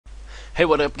Hey,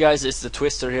 what up guys, it's the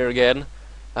Twister here again.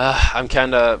 I'm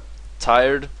kinda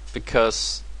tired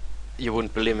because you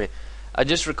wouldn't believe me. I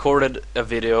just recorded a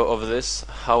video of this,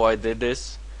 how I did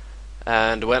this,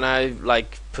 and when I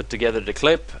put together the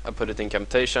clip, I put it in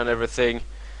Camtasia and everything,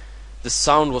 the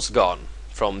sound was gone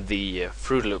from the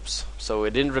Fruit Loops, so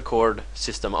it didn't record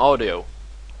system audio.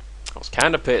 I was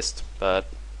kinda pissed, but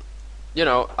you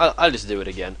know, I'll just do it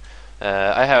again.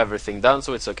 I have everything done,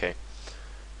 so it's okay.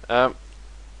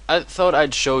 I thought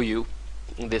I'd show you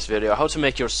in this video how to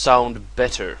make your sound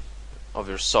better of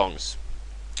your songs.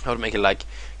 How to make it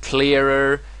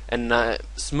clearer and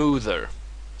smoother,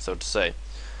 so to say.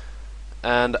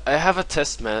 And I have a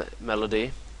test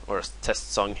melody or a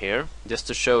test song here just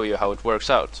to show you how it works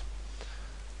out.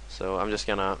 So I'm just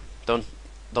gonna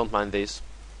don't mind these.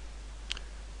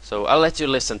 So I'll let you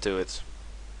listen to it.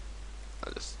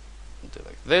 I'll just do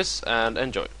like this and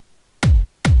enjoy.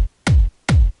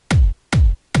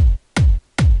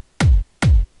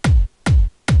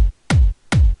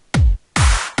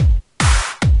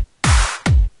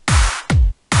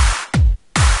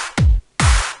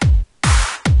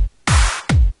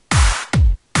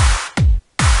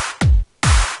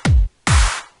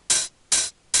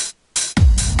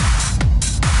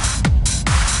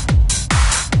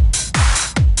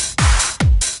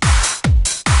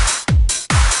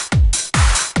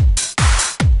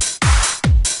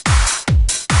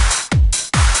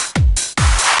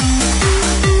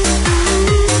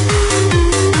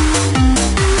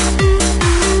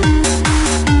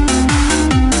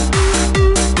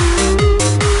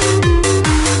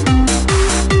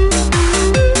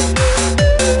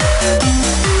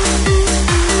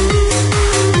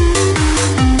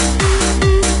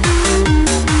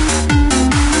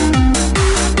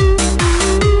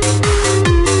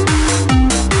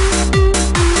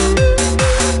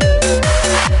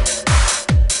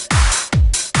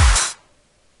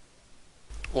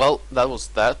 Well, that was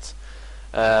that.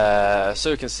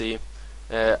 So you can see,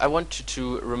 I want you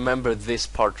to remember this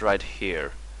part right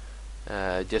here,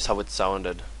 just how it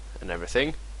sounded and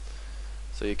everything,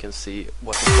 so you can see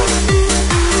what the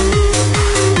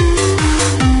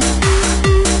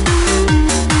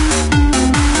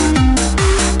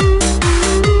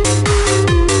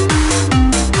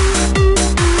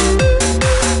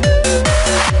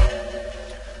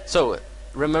So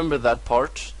remember that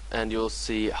part, and you'll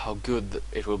see how good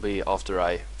it will be after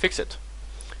I fix it.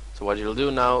 So what you'll do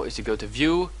now is you go to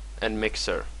View and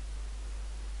Mixer,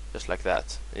 just like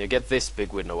that, and you get this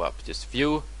big window up. Just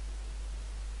View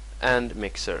and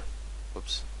Mixer.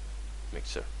 Oops,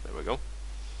 Mixer. There we go.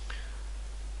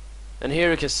 And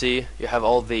here you can see you have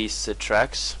all these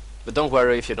tracks, but don't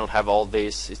worry if you don't have all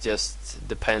these. It just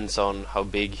depends on how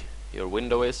big your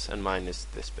window is, and mine is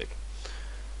this big.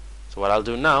 So what I'll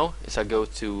do now is I go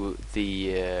to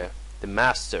the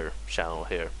master channel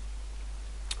here,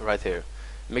 right here.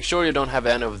 Make sure you don't have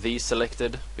any of these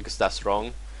selected, because that's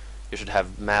wrong. You should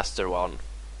have master one.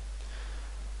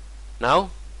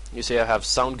 Now you see I have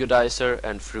Soundgoodizer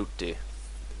and Fruity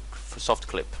soft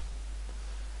clip.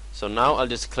 So now I'll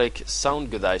just click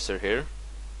Soundgoodizer here.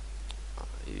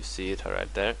 You see it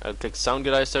right there. I'll click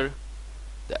Soundgoodizer,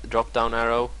 the drop down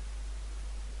arrow,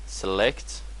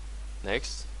 select,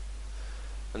 next,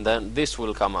 and then this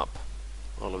will come up,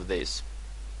 all of these.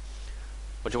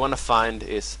 What you want to find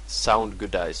is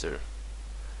Soundgoodizer.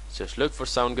 Just look for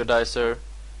Soundgoodizer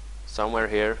somewhere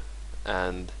here,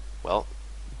 and well,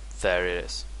 there it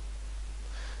is.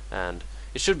 And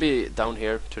it should be down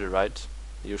here to the right,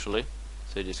 usually.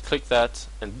 So you just click that,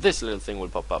 and this little thing will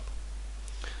pop up.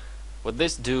 What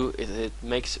this do is it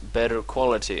makes better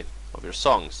quality of your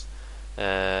songs.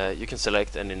 You can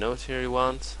select any note here you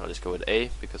want. I'll just go with A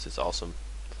because it's awesome.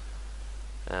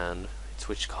 And it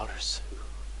switch colors.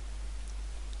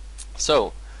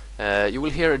 So you will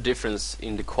hear a difference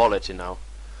in the quality now.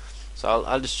 So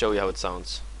I'll just show you how it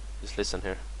sounds. Just listen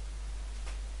here.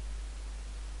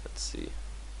 Let's see.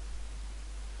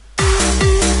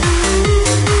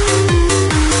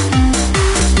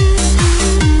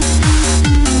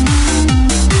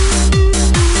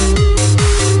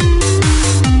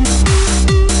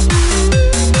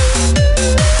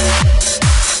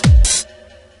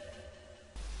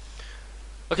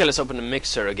 Okay, let's open the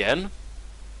mixer again,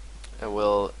 and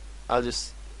I'll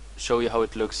just show you how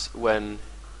it looks when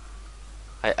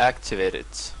I activate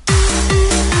it.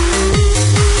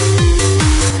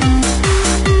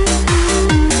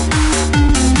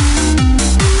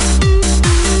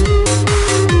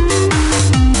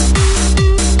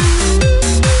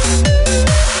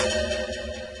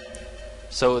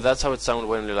 So that's how it sounds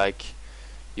when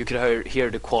you can hear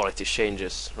the quality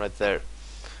changes right there.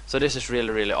 So this is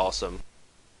really awesome.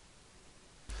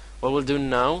 What we'll do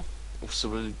now is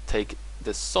we'll take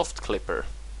the soft clipper.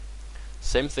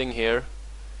 Same thing here.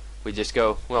 We just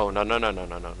go, whoa, no.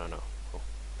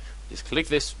 Just click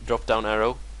this drop down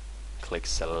arrow, click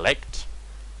select,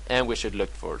 and we should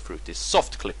look for Fruity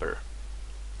soft clipper.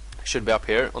 Should be up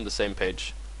here on the same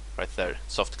page, right there,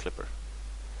 soft clipper.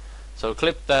 So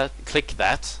click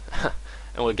that,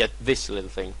 and we'll get this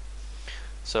little thing.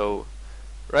 So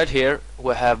right here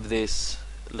we have this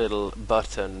little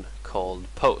button called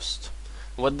post.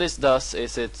 What this does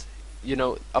is it, you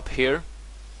know, up here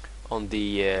on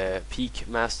the peak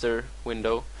master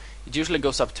window, it usually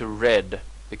goes up to red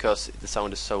because the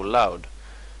sound is so loud.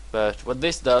 But what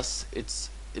this does, it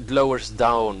lowers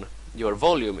down your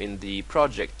volume in the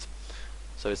project,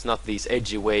 so it's not these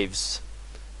edgy waves,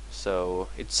 so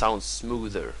it sounds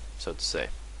smoother, so to say.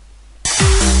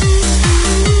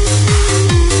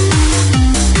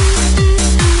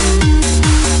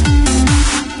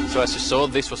 So as you saw,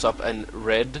 this was up in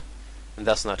red, and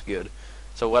that's not good.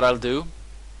 So what I'll do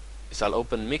is I'll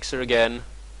open Mixer again,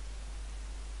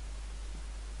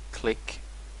 click,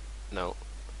 no,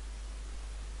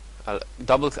 I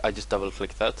just double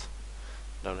click that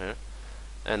down here,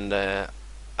 and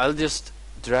I'll just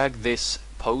drag this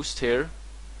post here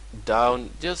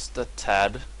down just a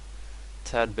tad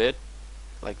bit,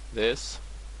 like this,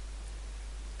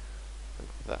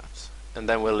 like that, and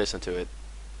then we'll listen to it.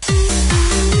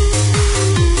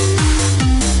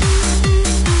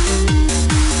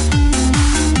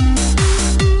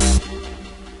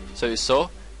 So you saw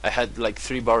I had like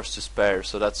 3 bars to spare,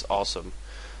 so that's awesome.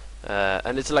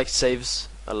 And it like saves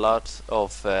a lot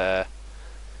of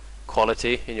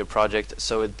quality in your project.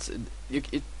 So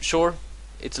sure,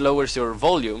 it lowers your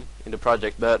volume in the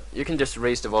project, but you can just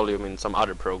raise the volume in some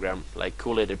other program like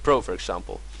Cool Edit Pro, for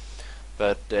example.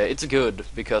 But it's good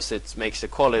because it makes the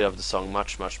quality of the song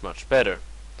much better.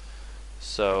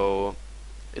 So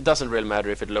it doesn't really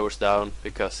matter if it lowers down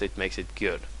because it makes it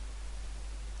good.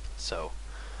 So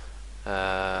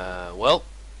well,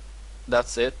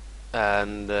 that's it,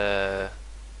 and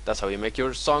that's how you make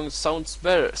your song sound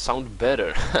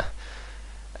better.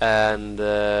 And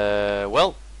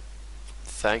well,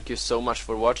 thank you so much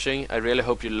for watching. I really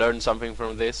hope you learned something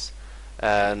from this,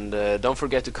 and don't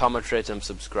forget to comment, rate, and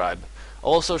subscribe.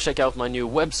 Also check out my new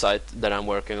website that I'm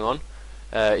working on.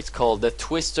 It's called The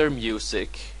Twister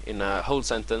Music, in a whole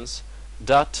sentence,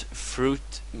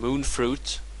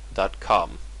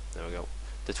 .moonfruit.com. There we go.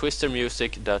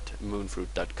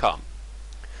 thetwistermusic.moonfruit.com.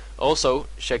 Also,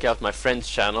 check out my friend's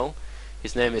channel.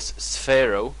 His name is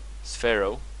Sphero.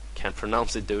 Can't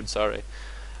pronounce it, dude, sorry.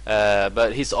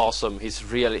 But he's awesome.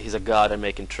 He's a god at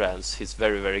making trance. He's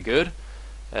very good.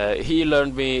 He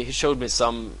showed me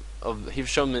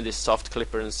this soft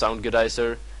clipper and sound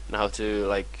goodizer and how to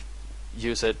like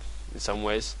use it in some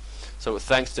ways. So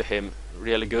thanks to him,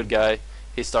 really good guy.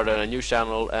 He started a new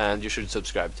channel and you should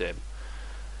subscribe to him.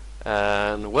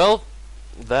 And well,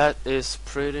 that is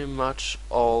pretty much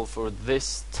all for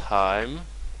this time.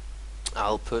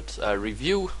 I'll put a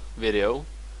review video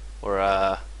or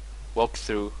a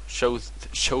walkthrough, show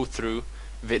through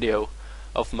video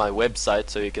of my website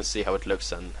so you can see how it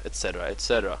looks and etc.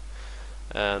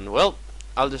 And well,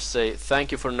 I'll just say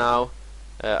thank you for now.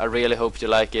 I really hope you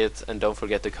like it, and don't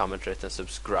forget to comment, rate, and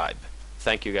subscribe.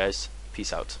 Thank you guys.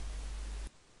 Peace out.